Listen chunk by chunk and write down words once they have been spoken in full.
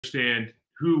understand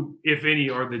who, if any,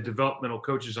 are the developmental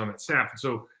coaches on that staff. And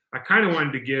so I kind of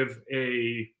wanted to give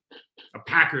a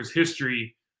Packers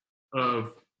history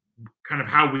of kind of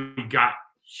how we got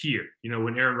here. You know,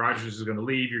 when Aaron Rodgers is going to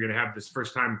leave, you're going to have this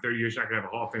first time in 30 years, you're not going to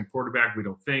have a Hall of Fame quarterback, we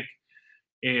don't think,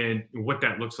 and what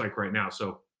that looks like right now.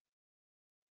 So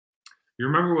you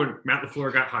remember when Matt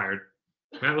LaFleur got hired?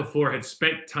 Matt LaFleur had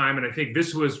spent time, and I think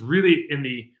this was really in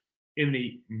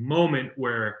the moment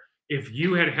where if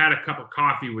you had had a cup of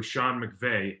coffee with Sean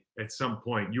McVay at some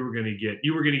point, you were going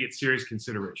to get serious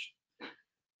consideration.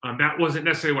 That wasn't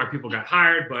necessarily why people got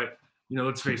hired, but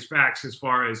let's face facts as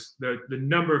far as the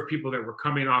number of people that were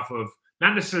coming off of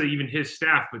not necessarily even his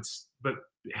staff, but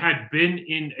had been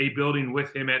in a building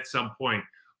with him at some point.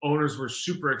 Owners were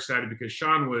super excited because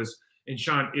Sean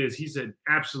is, he's an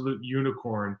absolute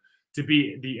unicorn to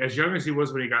be as young as he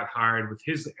was when he got hired, with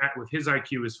his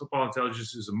IQ, his football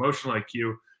intelligence, his emotional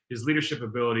IQ, his leadership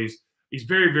abilities. He's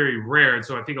very, very rare. And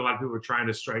so I think a lot of people are trying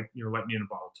to strike, lightning in a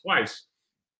bottle twice.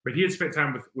 But he had spent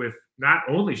time with not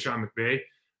only Sean McVay,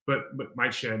 but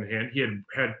Mike Shanahan. He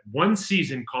had one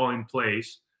season calling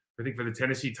plays, I think, for the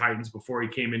Tennessee Titans before he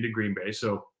came into Green Bay.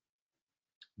 So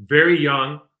very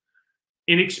young,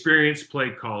 inexperienced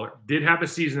play caller. Did have a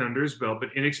season under his belt, but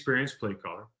inexperienced play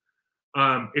caller.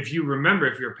 If you remember,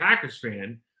 if you're a Packers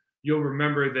fan, you'll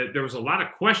remember that there was a lot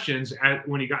of questions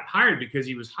when he got hired, because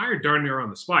he was hired darn near on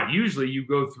the spot. Usually you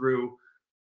go through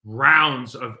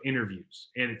rounds of interviews,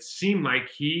 and it seemed like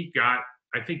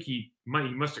I think he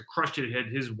must have crushed it at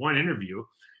his one interview,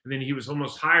 and then he was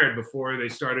almost hired before they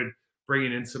started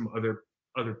bringing in some other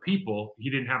people. He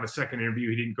didn't have a second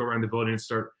interview. He didn't go around the building and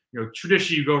start,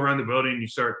 traditionally you go around the building and you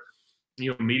start,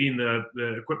 meeting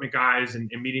the equipment guys and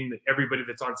meeting everybody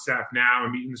that's on staff now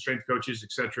and meeting the strength coaches,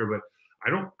 etc. But I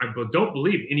don't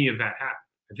believe any of that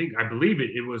happened. I believe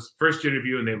it was first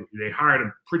interview, and they hired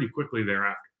him pretty quickly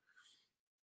thereafter.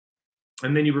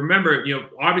 And then you remember,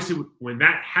 obviously when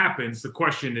that happens, the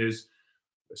question is,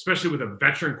 especially with a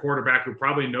veteran quarterback who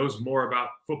probably knows more about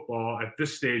football at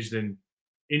this stage than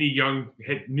any young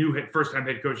first-time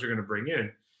head coach they're going to bring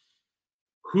in,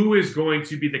 who is going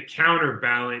to be the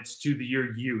counterbalance to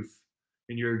your youth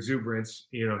and your exuberance,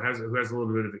 who has a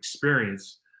little bit of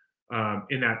experience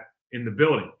in the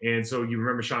building. And so you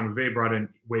remember Sean McVay brought in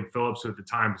Wade Phillips, who at the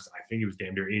time I think he was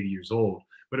damn near 80 years old,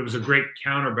 but it was a great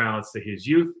counterbalance to his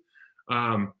youth.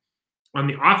 On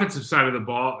the offensive side of the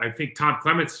ball, I think Tom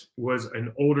Clements was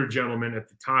an older gentleman at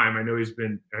the time. I know he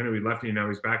left and now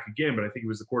he's back again, but I think he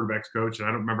was the quarterback's coach, and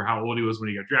I don't remember how old he was when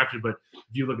he got drafted. But if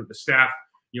you look at the staff,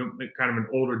 kind of an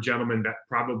older gentleman that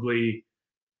probably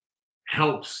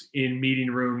helps in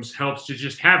meeting rooms, helps to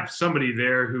just have somebody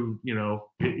there who,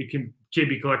 it can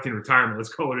be collecting retirement.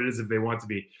 Let's call it what it is if they want to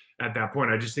be at that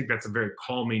point. I just think that's a very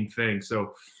calming thing.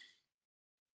 So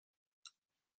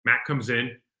Matt comes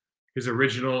in. His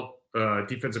original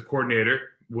defensive coordinator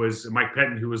was Mike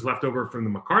Pettin, who was left over from the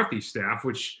McCarthy staff,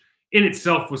 which in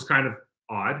itself was kind of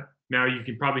odd. Now you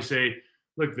can probably say,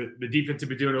 look, the defense had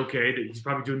been doing okay. That he's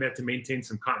probably doing that to maintain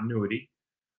some continuity.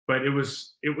 But it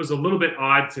was a little bit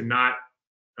odd to not,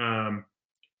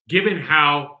 given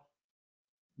how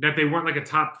that they weren't like a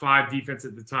top 5 defense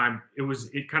at the time.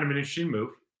 It kind of an interesting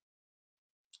move.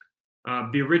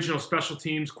 The original special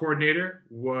teams coordinator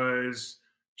was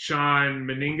Sean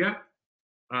Meninga.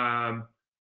 I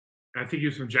think he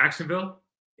was from Jacksonville.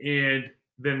 And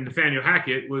then Nathaniel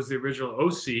Hackett was the original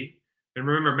OC. And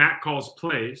remember, Matt calls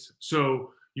plays.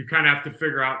 So you kind of have to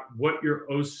figure out what your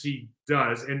OC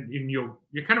does. And you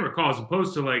kind of recall, as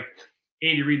opposed to like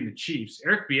Andy Reid and the Chiefs,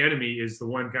 Eric Bieniemy is the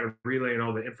one kind of relaying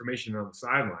all the information on the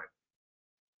sideline.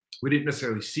 We didn't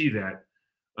necessarily see that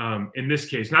in this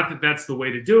case. Not that that's the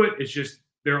way to do it. It's just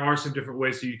there are some different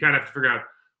ways. So you kind of have to figure out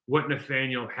what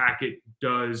Nathaniel Hackett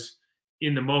does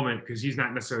in the moment, because he's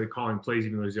not necessarily calling plays,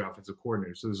 even though he's the offensive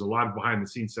coordinator. So there's a lot of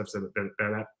behind-the-scenes stuff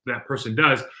that person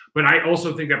does. But I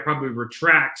also think that probably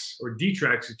detracts,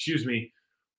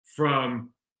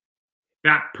 from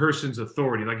that person's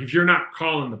authority. Like if you're not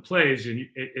calling the plays and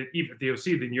even at the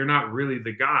OC, then you're not really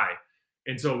the guy.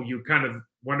 And so you kind of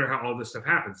wonder how all this stuff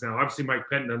happens. Now, obviously, Mike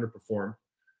Pettin underperformed.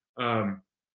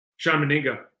 Sean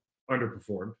Meninga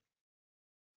underperformed.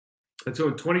 And so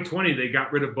in 2020, they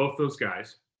got rid of both those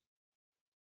guys.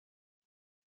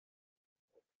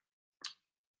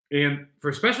 And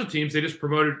for special teams, they just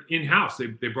promoted in-house.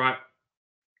 They brought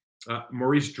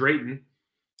Maurice Drayton.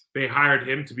 They hired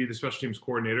him to be the special teams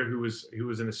coordinator, who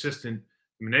was an assistant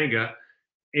to Meninga.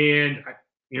 And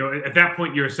at that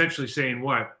point, you're essentially saying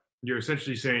what? You're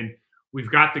essentially saying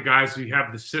we've got the guys, we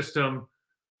have the system,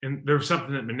 and there was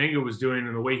something that Meninga was doing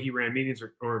in the way he ran meetings,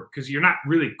 or because you're not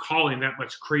really calling that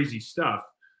much crazy stuff,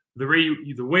 the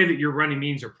way that you're running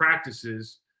meetings or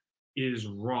practices is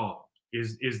wrong.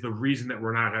 Is the reason that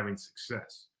we're not having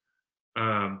success.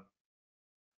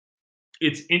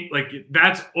 Like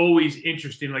that's always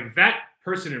interesting. Like that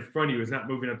person in front of you is not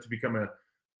moving up to become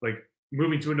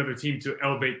moving to another team to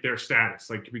elevate their status,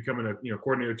 like becoming a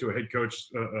coordinator to a head coach,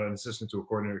 an assistant to a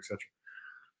coordinator, etc.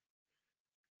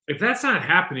 If that's not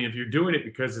happening, if you're doing it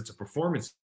because it's a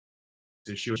performance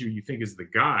issue you think is the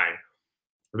guy,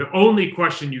 the only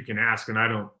question you can ask, and I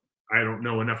don't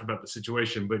know enough about the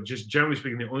situation, but just generally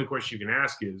speaking, the only question you can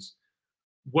ask is,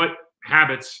 what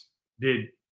habits did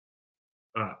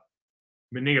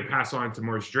Meninga pass on to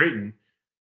Maurice Drayton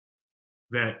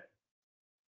that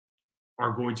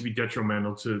are going to be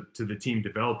detrimental to the team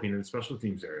developing in the special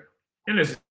teams area? And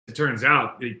as it turns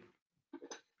out, Drayton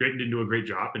didn't do a great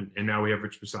job, and now we have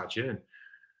Rich Bisaccia.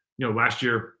 And last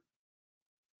year,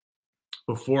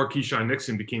 before Keyshawn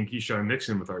Nixon became Keyshawn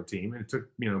Nixon with our team, and it took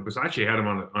Bisaccia had him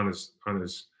on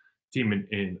his team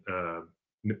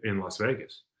in Las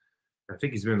Vegas. I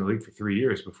think he's been in the league for 3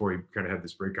 years before he kind of had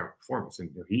this breakout performance. And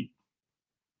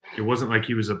it wasn't like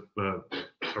he was a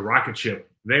rocket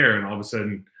ship there, and all of a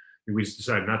sudden we just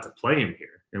decided not to play him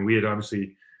here. And we had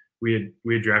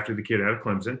drafted the kid out of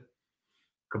Clemson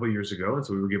a couple of years ago, and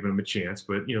so we were giving him a chance.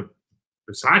 But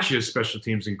Bisaccia's special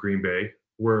teams in Green Bay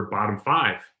were bottom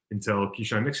 5 until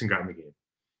Keyshawn Nixon got in the game.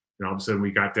 And all of a sudden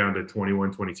we got down to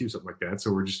 21, 22, something like that. So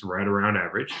we're just right around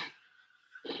average.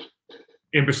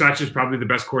 And Bisaccia is probably the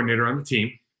best coordinator on the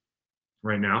team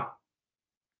right now.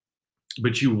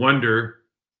 But you wonder,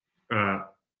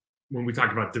 when we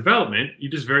talk about development, you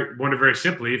just wonder very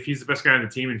simply if he's the best guy on the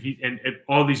team, and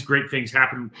all these great things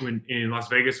happened when in Las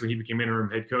Vegas when he became interim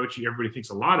head coach. Everybody thinks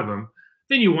a lot of him.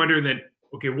 Then you wonder that,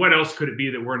 okay, what else could it be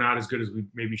that we're not as good as we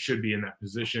maybe should be in that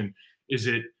position? Is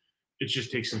it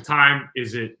just takes some time?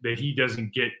 Is it that he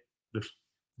doesn't get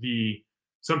the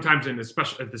sometimes at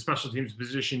the special teams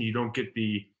position you don't get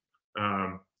the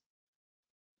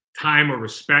time or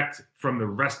respect from the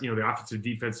rest, the offensive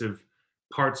defensive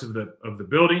parts of the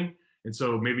building. And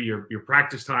so maybe your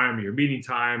practice time or your meeting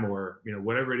time or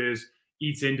whatever it is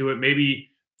eats into it.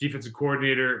 Maybe defensive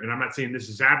coordinator, and I'm not saying this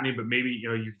is happening, but maybe you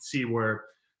can see where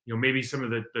maybe some of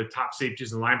the top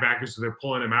safeties and linebackers, so they're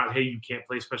pulling them out. Hey, you can't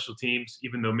play special teams,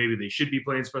 even though maybe they should be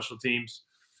playing special teams.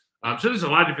 So there's a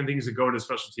lot of different things that go into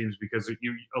special teams, because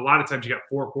a lot of times you got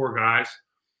 4 core guys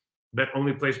that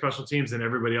only play special teams, and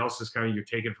everybody else is kind of you're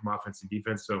taking from offense and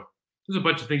defense. So there's a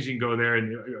bunch of things you can go there,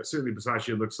 and certainly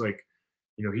Bisaccia looks like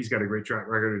he's got a great track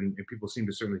record, and people seem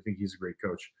to certainly think he's a great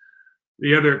coach.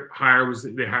 The other hire was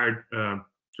they hired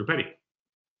Joe Petty,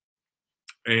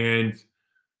 and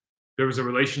there was a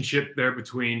relationship there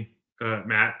between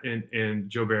Matt and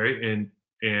Joe Barry,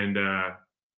 and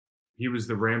he was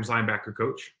the Rams linebacker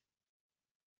coach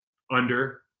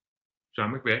under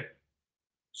Sean McVay.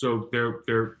 So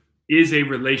there is a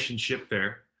relationship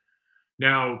there.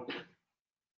 Now,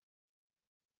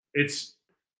 it's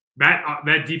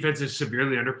that defense is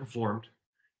severely underperformed,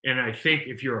 and I think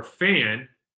if you're a fan,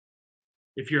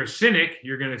 if you're a cynic,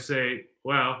 you're going to say,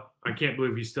 "Well, I can't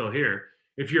believe he's still here."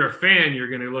 If you're a fan, you're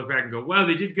going to look back and go, "Well,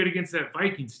 they did good against that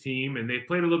Vikings team, and they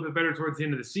played a little bit better towards the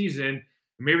end of the season.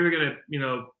 Maybe they're going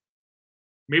to,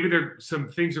 maybe some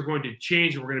things are going to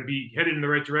change, and we're going to be headed in the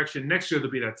right direction. Next year,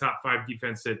 there'll be that top 5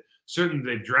 defense that certainly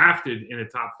they've drafted in a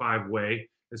top 5 way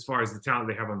as far as the talent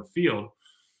they have on the field,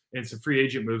 and some free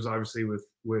agent moves, obviously, with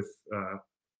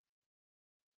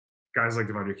guys like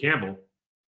Devondre Campbell.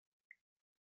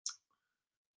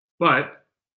 But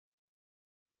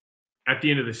at the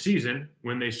end of the season,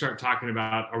 when they start talking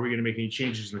about, are we going to make any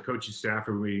changes in the coaching staff,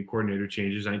 or are we coordinator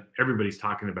changes? Everybody's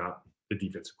talking about the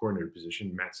defensive coordinator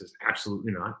position. Matt says,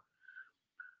 absolutely not.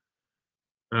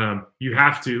 You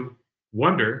have to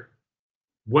wonder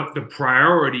what the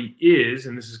priority is,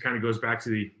 and this kind of goes back to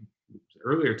the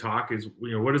earlier talk, is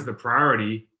what is the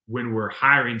priority when we're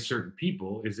hiring certain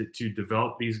people? Is it to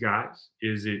develop these guys?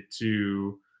 Is it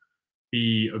to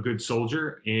be a good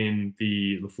soldier in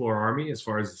the LaFleur Army as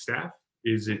far as the staff?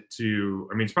 Is it to,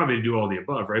 it's probably to do all the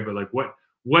above, right? But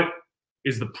what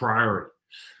is the priority?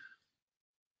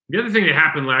 The other thing that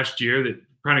happened last year that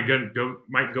kind of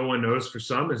might go unnoticed for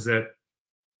some is that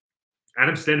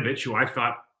Adam Stenavich, who I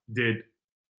thought did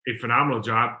a phenomenal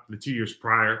job the 2 years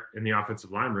prior in the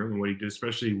offensive line room, and what he did,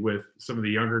 especially with some of the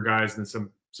younger guys and some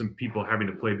people having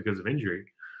to play because of injury,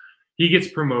 he gets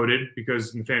promoted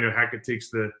because Nathaniel Hackett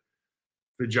takes the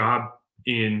job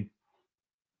in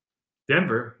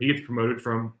Denver. He gets promoted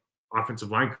from offensive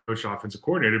line coach to offensive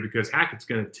coordinator because Hackett's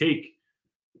going to take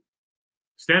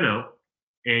Steno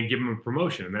and give him a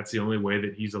promotion, and that's the only way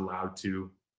that he's allowed to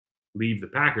leave the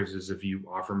Packers is if you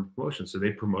offer him promotion. So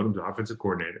they promote him to offensive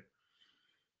coordinator.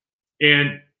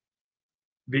 And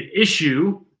the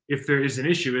issue, if there is an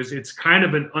issue, is it's kind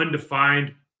of an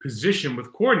undefined position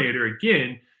with coordinator.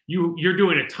 Again, you're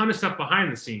doing a ton of stuff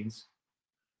behind the scenes,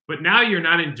 but now you're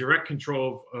not in direct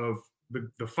control of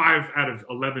the 5 out of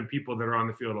 11 people that are on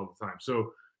the field all the time.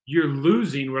 So you're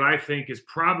losing what I think is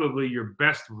probably your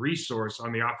best resource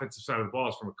on the offensive side of the ball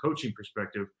is from a coaching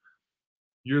perspective.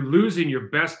 You're losing your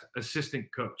best assistant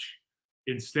coach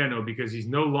in Steno because he's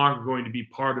no longer going to be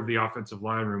part of the offensive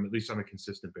line room, at least on a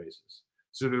consistent basis.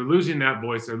 So they're losing that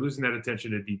voice. They're losing that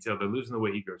attention to detail. They're losing the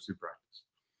way he goes through practice.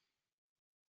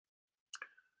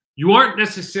 You aren't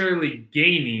necessarily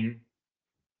gaining,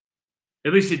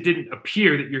 at least it didn't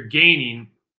appear that you're gaining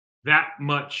that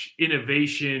much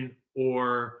innovation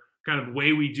or kind of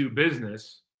way we do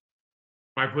business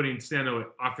by putting Steno at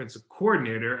offensive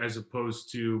coordinator as opposed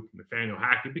to Nathaniel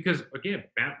Hackett. Because, again,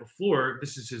 Matt LaFleur,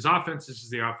 this is his offense. This is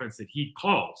the offense that he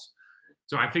calls.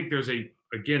 So I think there's a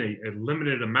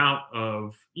limited amount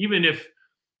of, even if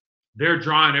they're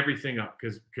drawing everything up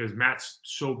because Matt's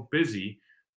so busy,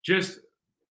 just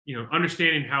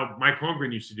understanding how Mike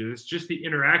Holmgren used to do this, just the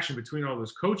interaction between all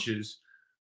those coaches,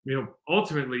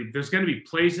 ultimately there's going to be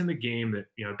plays in the game that,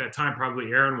 at that time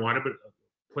probably Aaron wanted, but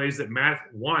plays that Matt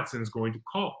wants and is going to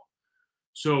call.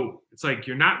 So it's like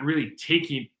you're not really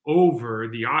taking over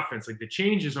the offense. Like the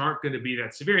changes aren't going to be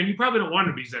that severe. And you probably don't want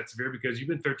to be that severe because you've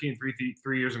been 13-3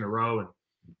 years in a row.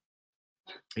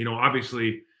 And,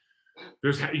 obviously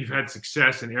you've had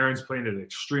success and Aaron's playing at an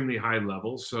extremely high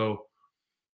level. So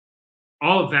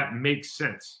all of that makes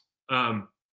sense. But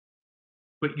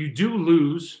you do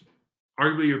lose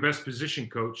arguably your best position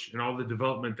coach and all the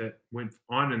development that went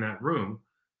on in that room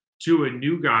to a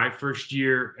new guy, first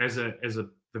year as the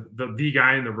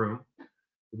guy in the room,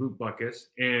 Luke Butkus.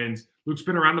 And Luke's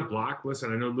been around the block.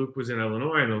 Listen, I know Luke was in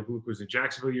Illinois. I know Luke was in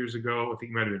Jacksonville years ago. I think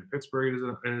he might have been in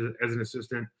Pittsburgh as an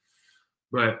assistant.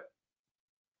 But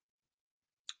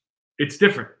it's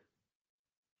different.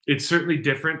 It's certainly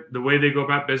different. The way they go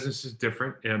about business is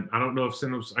different. And I don't know if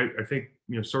Steno's, I think,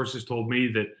 sources told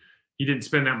me that he didn't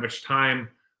spend that much time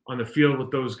on the field with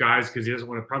those guys because he doesn't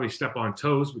want to probably step on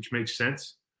toes, which makes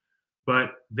sense.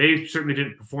 But they certainly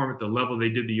didn't perform at the level they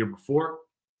did the year before.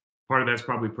 Part of that's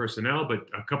probably personnel, but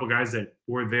a couple guys that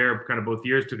were there kind of both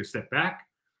years took a step back.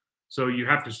 So you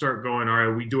have to start going, all right,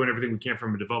 are we doing everything we can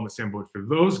from a development standpoint for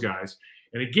those guys?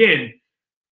 And again,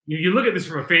 you look at this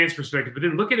from a fan's perspective, but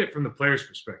then look at it from the player's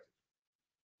perspective.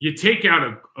 You take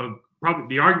out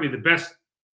probably arguably the best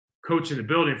coach in the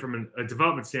building from a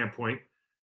development standpoint,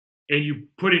 and you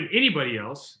put in anybody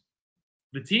else,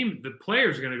 the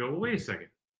players are going to go, well, wait a second.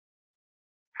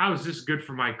 How is this good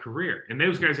for my career? And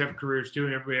those guys have careers too,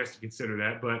 and everybody has to consider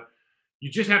that. But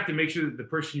you just have to make sure that the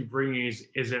person you bring in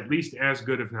is at least as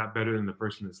good, if not better, than the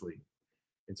person that's leading.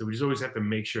 And so we just always have to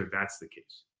make sure that's the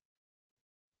case.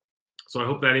 So I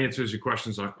hope that answers your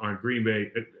questions on Green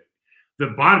Bay. The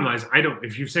bottom line is,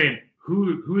 if you're saying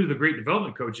who are the great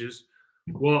development coaches,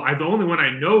 well, the only one I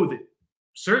know that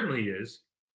certainly is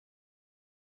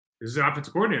the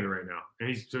offensive coordinator right now. And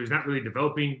he's not really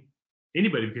developing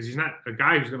anybody because he's not a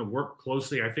guy who's going to work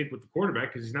closely, I think, with the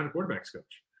quarterback because he's not a quarterback's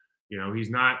coach. He's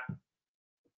not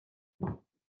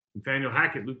Nathaniel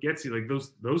Hackett, Luke Getsy, like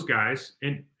those guys.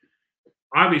 And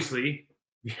obviously,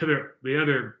 the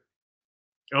other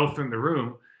elephant in the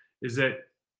room is that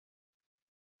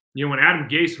when Adam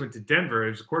Gase went to Denver,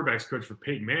 he was a quarterback's coach for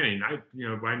Peyton Manning. I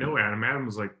know Adam. Adam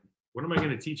was like, what am I going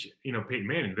to teach Peyton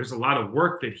Manning? There's a lot of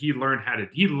work that he learned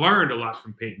he learned a lot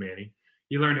from Peyton Manning.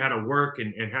 He learned how to work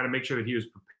and how to make sure that he was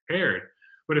prepared.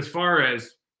 But as far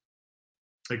as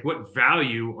like what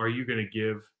value are you going to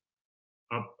give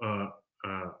an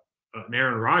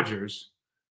Aaron Rodgers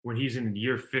when he's in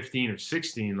year 15 or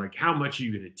 16? Like how much are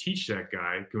you going to teach that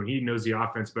guy when he knows the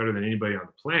offense better than anybody on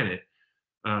the planet?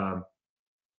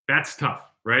 That's tough,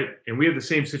 right? And we had the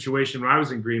same situation when I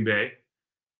was in Green Bay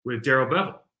with Darrell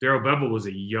Bevell. Darrell Bevell was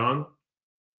a young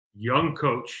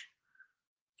coach.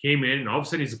 Came in, and all of a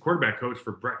sudden he's a quarterback coach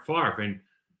for Brett Favre. And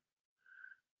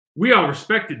we all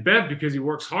respected Bev because he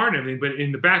works hard and everything, but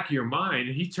in the back of your mind,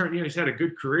 and he's had a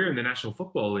good career in the National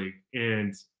Football League.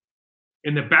 And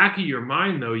in the back of your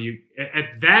mind, though,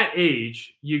 at that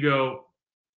age, you go,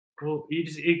 well,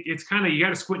 it's kind of, you got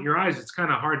to squint your eyes. It's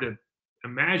kind of hard to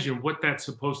imagine what that's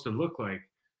supposed to look like.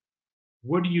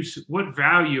 What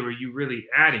value are you really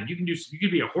adding? You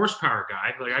could be a horsepower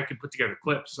guy. Like I can put together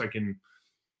clips. I can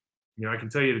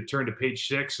tell you to turn to page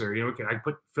 6 or, I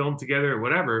put film together or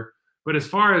whatever. But as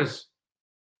far as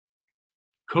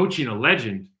coaching a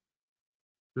legend,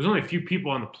 there's only a few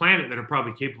people on the planet that are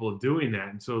probably capable of doing that.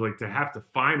 And so, like, to have to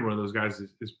find one of those guys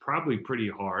is probably pretty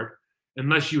hard,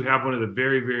 unless you have one of the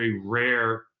very, very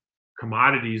rare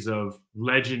commodities of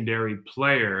legendary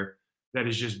player that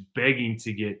is just begging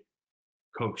to get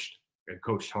coached and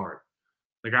coached hard.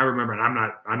 Like, I remember, and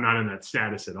I'm not in that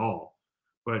status at all,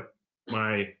 but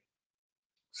my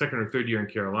second or third year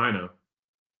in Carolina,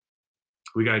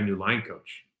 we got a new line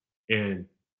coach. And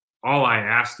all I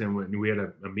asked him when we had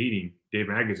a meeting, Dave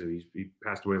Magazu, he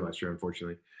passed away last year,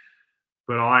 unfortunately.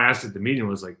 But all I asked at the meeting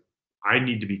was like, I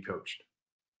need to be coached,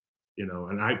 you know.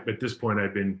 And at this point,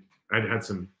 I'd had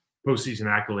some postseason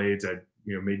accolades. I'd,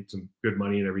 you know, made some good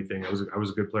money and everything. I was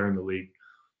a good player in the league.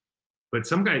 But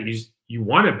some guy, you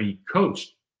want to be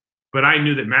coached. But I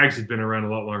knew that Mags had been around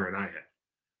a lot longer than I had.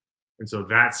 And so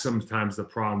that's sometimes the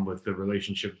problem with the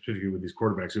relationship, particularly with these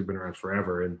quarterbacks who've been around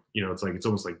forever. And, you know, it's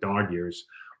almost like dog years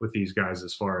with these guys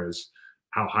as far as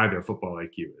how high their football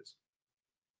IQ is.